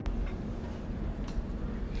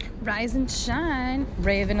Rise and shine,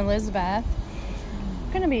 Raven Elizabeth.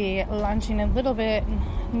 I'm going to be launching a little bit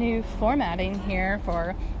new formatting here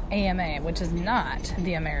for AMA, which is not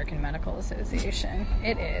the American Medical Association.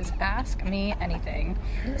 It is Ask Me Anything.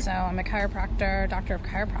 So I'm a chiropractor, doctor of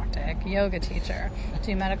chiropractic, yoga teacher,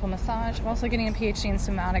 do medical massage. I'm also getting a PhD in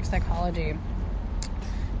somatic psychology.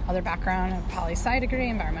 Other background, a poli-sci degree,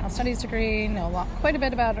 environmental studies degree, know quite a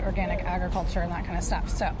bit about organic agriculture and that kind of stuff.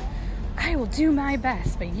 So I will do my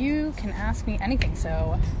best, but you can ask me anything.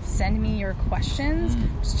 So send me your questions.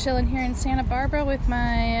 Just chilling here in Santa Barbara with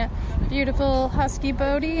my beautiful husky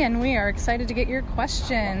Bodhi, and we are excited to get your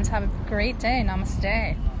questions. Have a great day.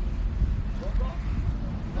 Namaste.